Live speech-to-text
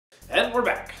And we're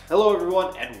back. Hello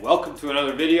everyone and welcome to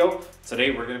another video. Today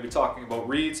we're going to be talking about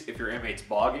reeds. If your M8's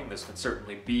bogging, this can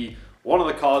certainly be one of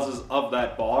the causes of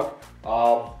that bog.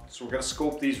 So we're going to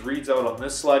scope these reeds out on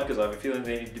this sled because I have a feeling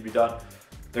they need to be done.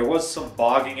 There was some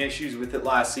bogging issues with it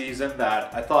last season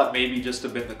that I thought maybe just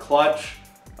have been the clutch,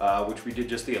 which we did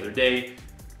just the other day.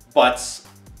 But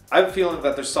I have a feeling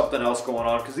that there's something else going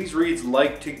on because these reeds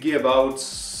like to give out,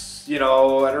 you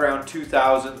know, at around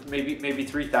 2,000, maybe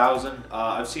 3,000.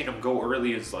 I've seen them go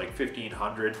early as like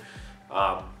 1,500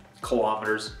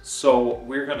 kilometers. So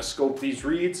we're going to scope these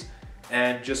reeds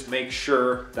and just make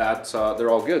sure that they're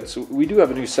all good. So we do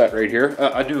have a new set right here,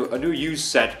 a new used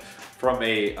set from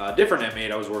a different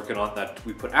M8 I was working on that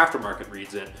we put aftermarket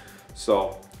reeds in.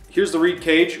 So here's the reed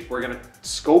cage. We're going to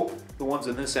scope the ones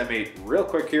in this M8 real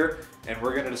quick here, and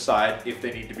we're going to decide if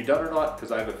they need to be done or not,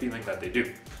 because I have a feeling that they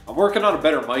do. I'm working on a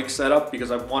better mic setup because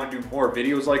I want to do more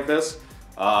videos like this,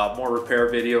 more repair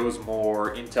videos,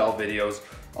 more Intel videos.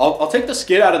 I'll take the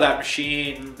skid out of that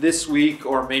machine this week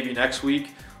or maybe next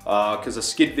week, because a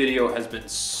skid video has been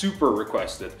super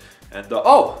requested. And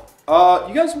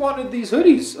you guys wanted these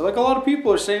hoodies. Like a lot of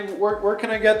people are saying, where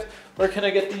can I get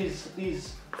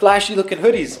these flashy looking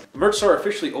hoodies? The merch store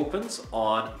officially opens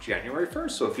on January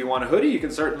 1st. So if you want a hoodie, you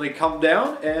can certainly come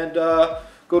down and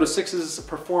go to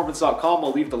syxxesperformance.com.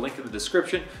 I'll leave the link in the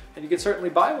description, and you can certainly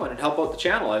buy one and help out the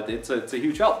channel. It's a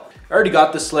huge help. I already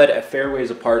got this sled at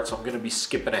fairways apart, so I'm going to be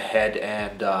skipping ahead,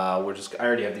 and I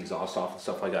already have the exhaust off and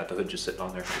stuff like that. The hood just sitting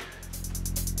on there.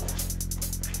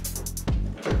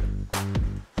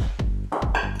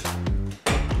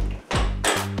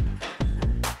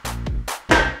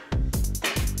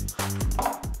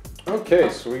 Okay,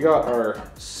 so we got our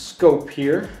scope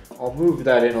here. I'll move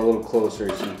that in a little closer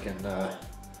so you can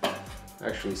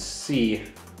actually see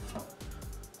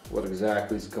what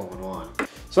exactly is going on.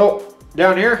 So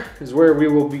down here is where we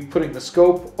will be putting the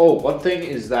scope. Oh, one thing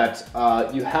is that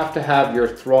you have to have your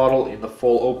throttle in the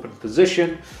full open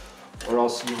position, or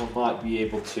else you will not be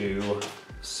able to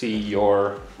see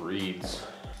your reeds.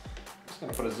 I'm just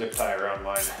gonna put a zip tie around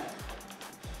mine.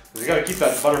 You gotta keep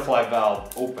that butterfly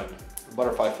valve open.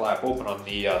 Butterfly flap open on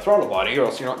the throttle body, or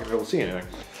else you're not going to be able to see anything.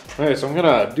 Okay, so I'm going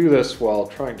to do this while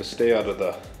trying to stay out of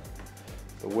the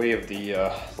way of the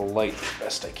light the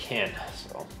best I can.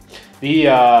 So the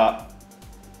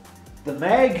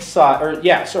mag side,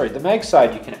 the mag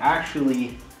side you can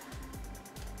actually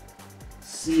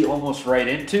see almost right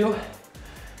into,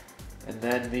 and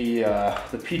then the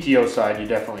PTO side you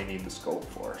definitely need the scope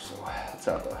for. So let's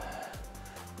have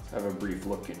a brief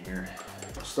look in here.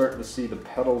 We're starting to see the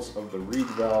pedals of the reed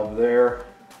valve there.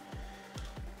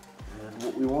 And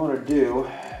what we want to do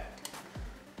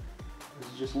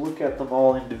is just look at them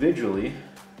all individually,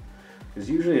 because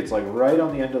usually it's like right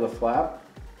on the end of the flap.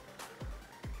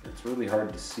 It's really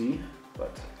hard to see,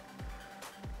 but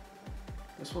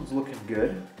this one's looking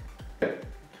good.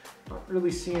 Not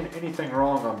really seeing anything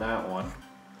wrong on that one.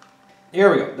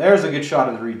 Here we go. There's a good shot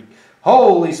of the reed.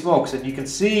 Holy smokes, and you can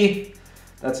see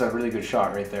that's a really good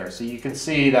shot right there. So you can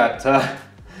see that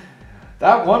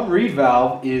that one reed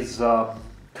valve is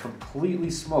completely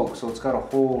smoked. So it's got a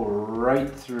hole right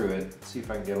through it. Let's see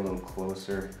if I can get a little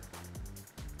closer.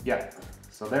 Yeah,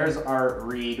 so there's our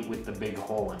reed with the big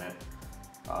hole in it.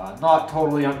 Not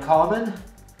totally uncommon.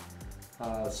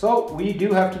 So we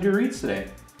do have to do reeds today.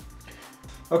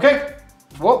 Okay,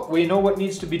 well, we know what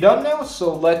needs to be done now.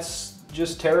 So let's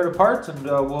just tear it apart, and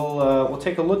we'll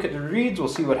take a look at the reeds. We'll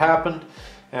see what happened,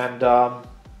 and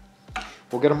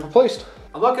we'll get them replaced.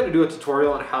 I'm not going to do a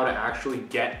tutorial on how to actually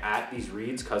get at these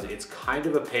reeds because it's kind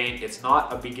of a pain. It's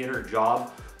not a beginner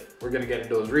job. We're going to get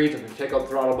into those reeds. I'm going to take out the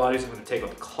throttle bodies. I'm going to take out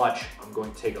the clutch. I'm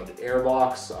going to take out the air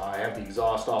box. I have the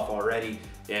exhaust off already,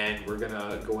 and we're going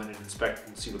to go in and inspect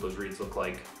and see what those reeds look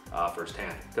like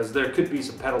firsthand, because there could be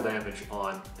some pedal damage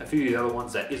on a few of the other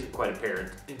ones that isn't quite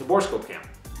apparent in the borescope cam.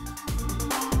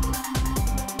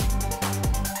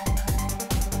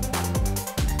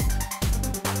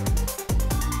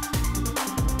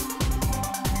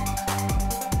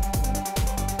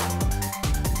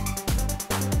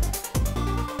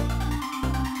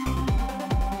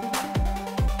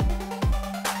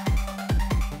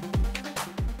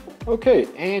 Okay,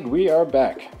 and we are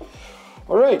back.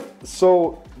 All right,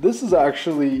 so this is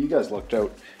actually, you guys looked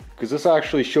out, because this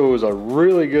actually shows a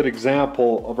really good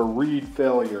example of a reed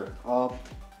failure. I'm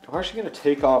actually going to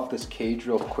take off this cage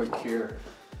real quick here,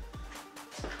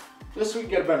 just so we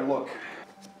can get a better look.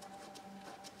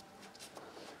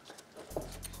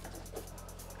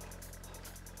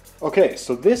 Okay,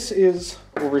 so this is,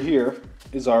 over here,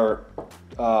 is our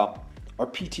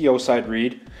PTO side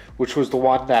reed, which was the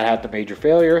one that had the major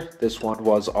failure. This one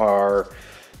was our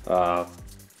our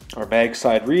mag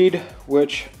side reed,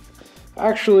 which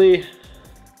actually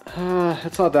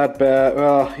it's not that bad.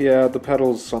 Well, yeah, the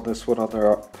pedals on this one on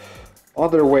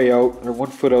their way out. They're 1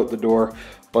 foot out the door.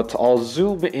 But I'll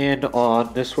zoom in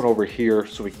on this one over here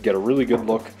so we can get a really good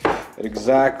look at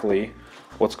exactly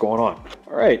what's going on.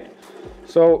 All right,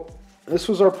 so this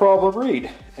was our problem reed,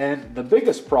 and the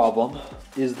biggest problem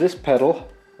is this pedal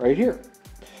right here.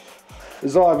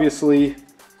 This is obviously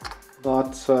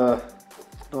not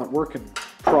working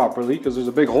properly because there's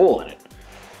a big hole in it.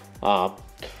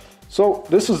 So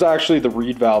this is actually the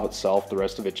reed valve itself. The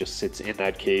rest of it just sits in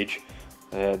that cage.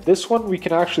 This one we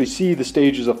can actually see the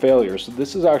stages of failure, so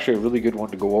this is actually a really good one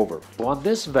to go over. On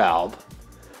this valve,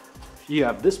 you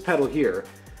have this pedal here,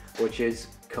 which is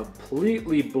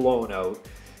completely blown out,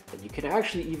 and you can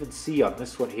actually even see on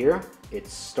this one here,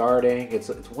 it's starting, it's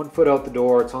 1 foot out the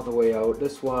door, it's on the way out.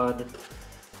 This one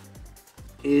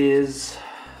is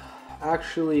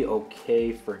actually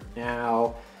okay for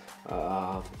now.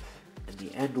 And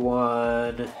the end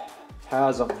one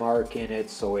has a mark in it,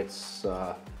 so it's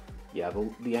yeah,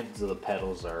 the ends of the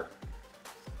pedals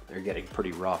they're getting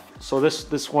pretty rough. So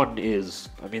this one is,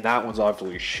 I mean, that one's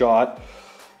obviously shot.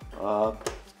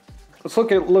 Let's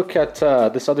look at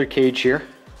this other cage here.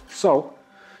 So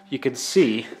you can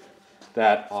see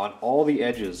that on all the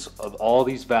edges of all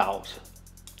these valves,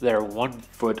 they're 1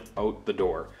 foot out the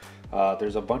door.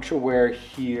 There's a bunch of wear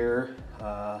here,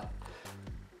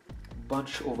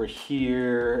 bunch over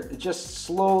here. Just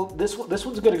slow. This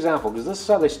one's a good example because this is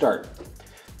how they start.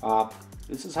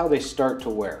 This is how they start to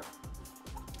wear.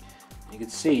 You can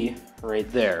see right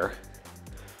there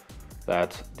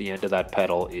that the end of that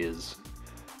pedal is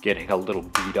getting a little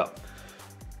beat up.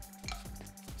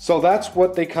 So that's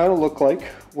what they kind of look like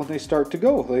when they start to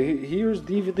go. Here's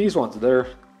even these ones. They're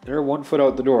 1 foot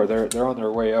out the door. They're on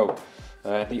their way out.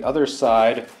 The other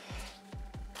side,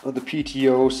 on the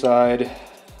PTO side,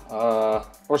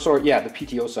 or sorry, yeah, the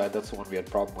PTO side. That's the one we had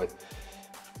a problem with.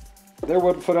 They're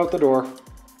 1 foot out the door.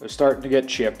 They're starting to get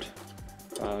chipped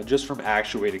just from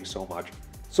actuating so much.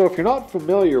 So if you're not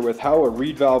familiar with how a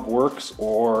reed valve works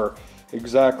or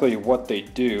exactly what they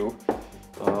do,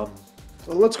 so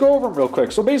let's go over them real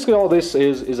quick. So basically all this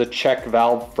is a check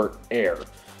valve for air.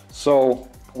 So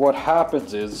what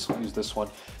happens is, I'll use this one,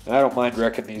 and I don't mind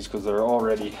wrecking these because they're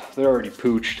already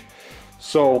pooched.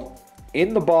 So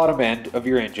in the bottom end of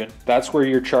your engine, that's where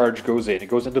your charge goes in. It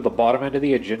goes into the bottom end of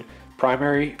the engine.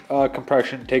 Primary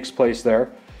compression takes place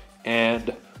there.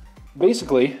 And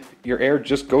basically your air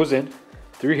just goes in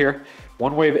through here.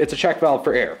 One way, it's a check valve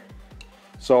for air.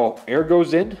 So air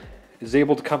goes in, is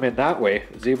able to come in that way,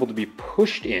 is able to be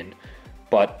pushed in,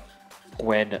 but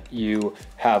when you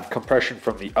have compression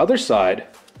from the other side,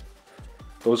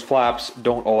 those flaps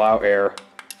don't allow air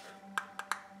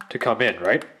to come in,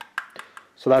 right?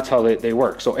 So that's how they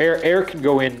work. So air can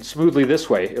go in smoothly this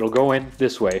way, it'll go in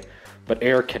this way, but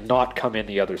air cannot come in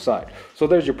the other side. So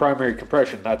there's your primary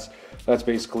compression. That's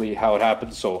basically how it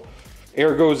happens. So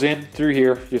air goes in through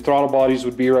here. Your throttle bodies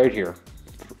would be right here.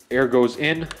 Air goes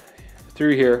in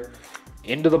through here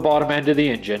into the bottom end of the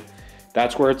engine.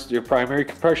 That's where your primary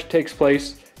compression takes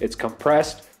place. It's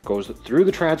compressed, goes through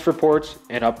the transfer ports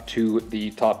and up to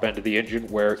the top end of the engine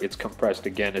where it's compressed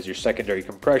again as your secondary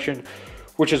compression,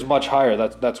 which is much higher.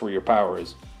 That's where your power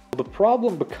is. The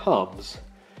problem becomes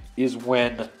is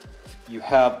when you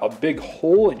have a big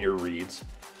hole in your reeds,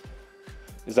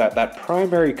 is that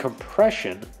primary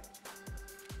compression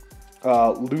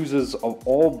loses a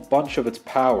whole bunch of its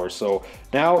power. So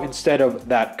now instead of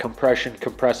that compression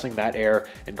compressing that air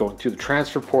and going through the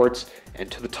transfer ports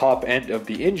and to the top end of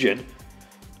the engine,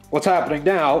 what's happening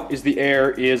now is the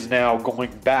air is now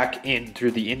going back in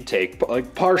through the intake, but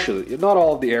like partially, not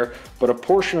all of the air, but a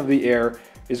portion of the air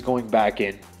is going back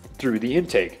in through the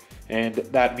intake. And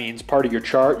that means part of your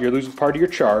charge, you're losing part of your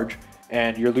charge,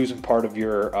 and you're losing part of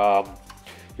your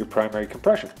primary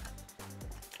compression.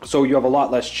 So you have a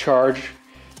lot less charge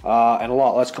and a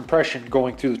lot less compression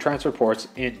going through the transfer ports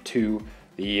into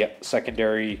the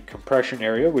secondary compression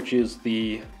area, which is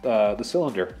the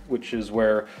cylinder, which is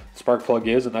where the spark plug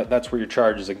is, and that's where your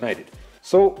charge is ignited.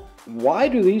 So why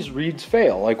do these reeds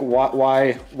fail? Like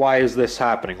why is this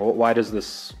happening? Why does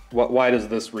this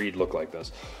reed look like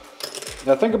this?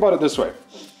 Now think about it this way,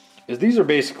 is these are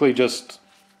basically just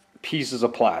pieces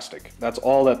of plastic. That's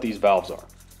all that these valves are.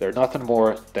 They're nothing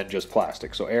more than just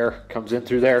plastic. So air comes in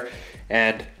through there,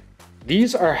 and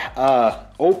these are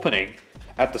opening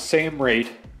at the same rate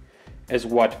as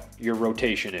what your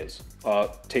rotation is,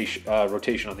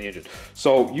 rotation on the engine.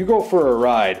 So you go for a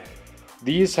ride,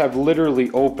 these have literally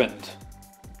opened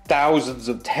thousands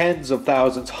of, tens of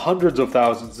thousands, hundreds of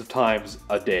thousands of times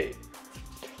a day.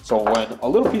 So when a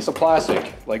little piece of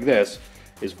plastic like this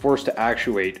is forced to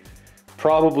actuate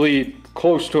probably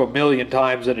close to 1,000,000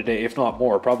 times in a day, if not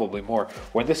more, probably more,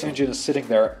 when this engine is sitting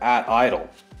there at idle,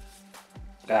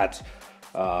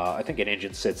 I think an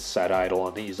engine sits at idle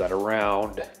on these at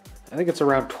around, I think it's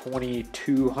around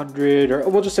 2,200, or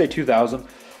we'll just say 2,000.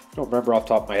 I don't remember off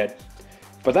the top of my head.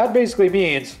 But that basically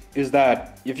means is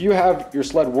that if you have your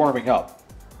sled warming up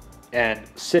and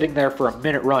sitting there for a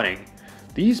minute running,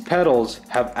 these pedals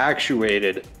have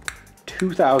actuated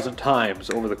 2,000 times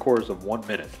over the course of 1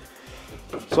 minute.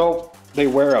 So they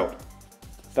wear out.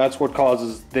 That's what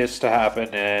causes this to happen,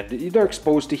 and they're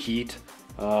exposed to heat.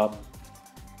 And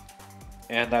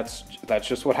that's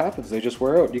just what happens. They just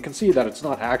wear out. You can see that it's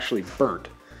not actually burnt.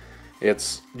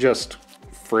 It's just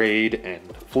frayed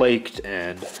and flaked,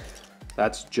 and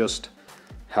that's just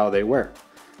how they wear.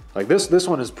 Like this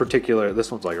one is particular.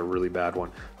 This one's like a really bad one.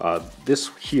 This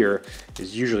here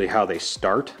is usually how they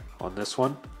start on this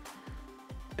one,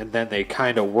 and then they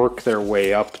kind of work their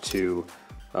way up to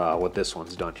what this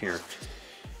one's done here.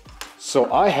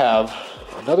 So I have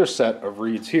another set of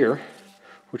reeds here,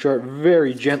 which are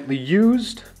very gently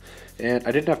used, and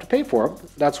I didn't have to pay for them.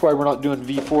 That's why we're not doing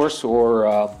V-Force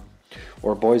or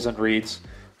Boys and Reeds.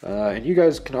 And you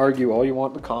guys can argue all you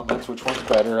want in the comments which one's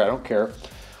better, I don't care.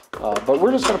 But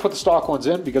we're just gonna put the stock ones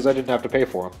in because I didn't have to pay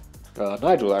for them.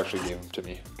 Nigel actually gave them to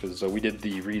me because we did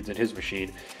the reeds in his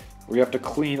machine. We have to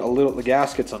clean the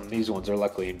gaskets on these ones are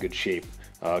luckily in good shape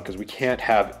because we can't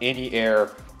have any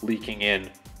air leaking in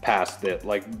past it.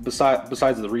 Like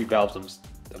besides the reed valves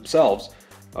themselves,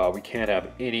 we can't have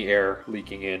any air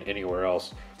leaking in anywhere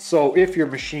else. So if your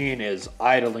machine is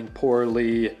idling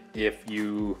poorly, if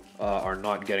you are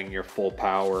not getting your full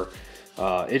power,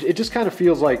 it just kind of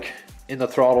feels like in the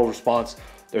throttle response,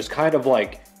 there's kind of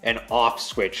like an off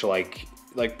switch, like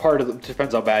part of it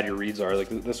depends how bad your reeds are. Like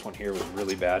this one here was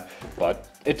really bad, but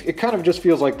it kind of just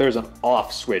feels like there's an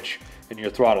off switch in your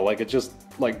throttle, like it's just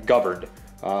like governed.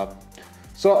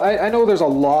 So I know there's a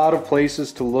lot of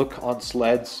places to look on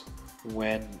sleds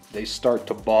when they start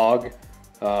to bog,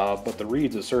 but the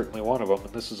reeds is certainly one of them,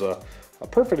 and this is a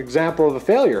perfect example of a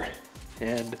failure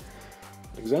and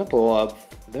an example of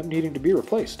them needing to be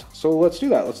replaced. So let's do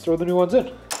that. Let's throw the new ones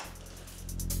in.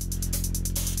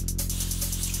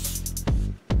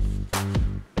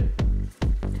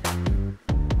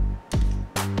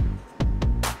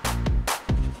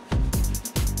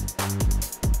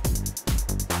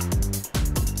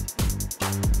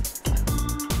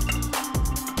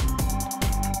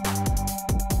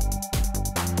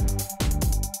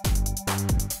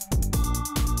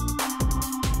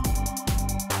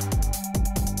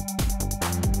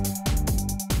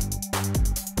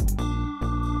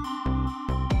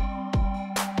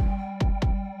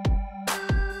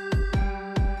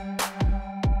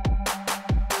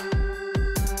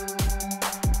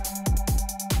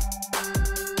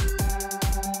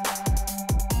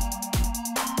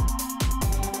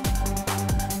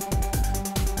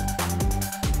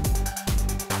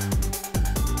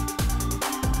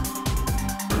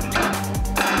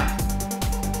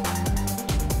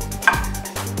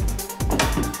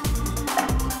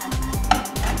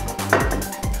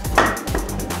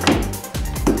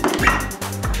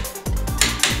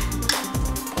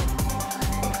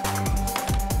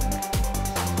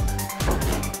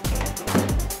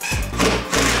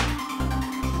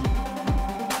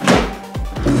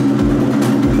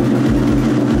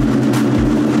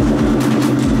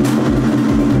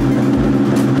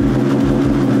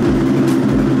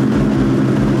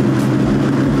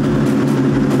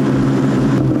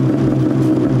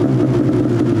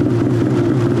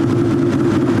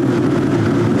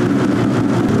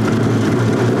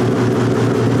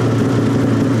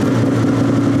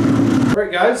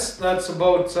 Guys, that's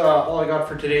about all I got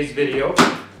for today's video.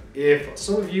 If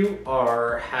some of you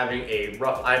are having a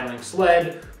rough idling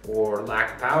sled or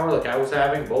lack of power like I was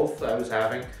having,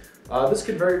 this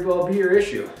could very well be your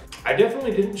issue. I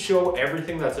definitely didn't show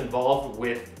everything that's involved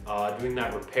with doing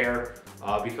that repair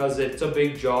because it's a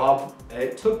big job.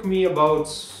 It took me about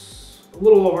a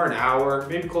little over an hour,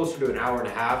 maybe closer to an hour and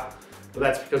a half, but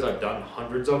that's because I've done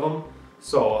hundreds of them.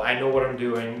 So I know what I'm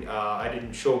doing. I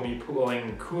didn't show me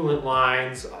pulling coolant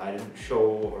lines. I didn't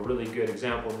show a really good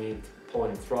example of me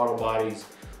pulling throttle bodies,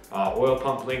 oil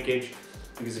pump linkage.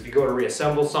 Because if you go to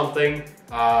reassemble something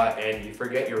and you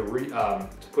forget to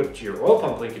put your oil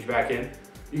pump linkage back in,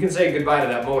 you can say goodbye to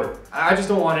that motor. I just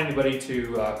don't want anybody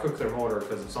to cook their motor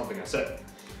because of something I said.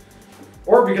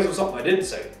 Or because of something I didn't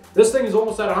say. This thing is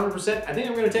almost at 100%. I think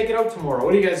I'm gonna take it out tomorrow.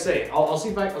 What do you guys say? I'll see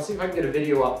if I can get a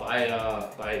video up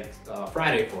by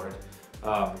Friday for it.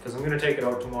 because I'm going to take it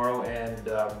out tomorrow and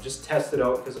just test it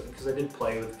out because I did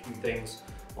play with a few things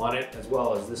on it, as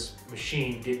well as this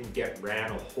machine didn't get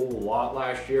ran a whole lot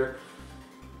last year.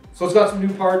 So it's got some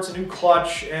new parts, a new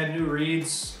clutch, and new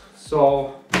reeds.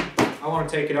 So I want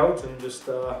to take it out and just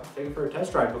take it for a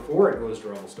test ride before it goes to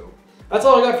Revelstoke. That's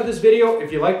all I got for this video.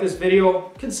 If you like this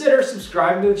video, consider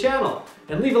subscribing to the channel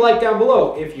and leave a like down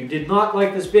below. If you did not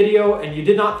like this video and you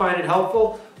did not find it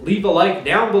helpful, leave a like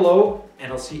down below,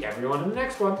 and I'll see everyone in the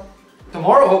next one.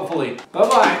 Tomorrow, hopefully.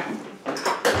 Bye-bye.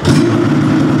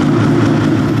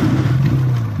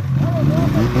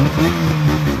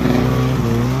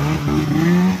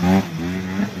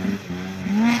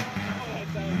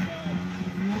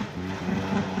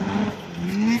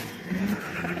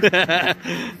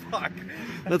 Fuck.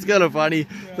 That's kind of funny.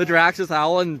 The Drax is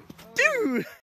howling. Dude!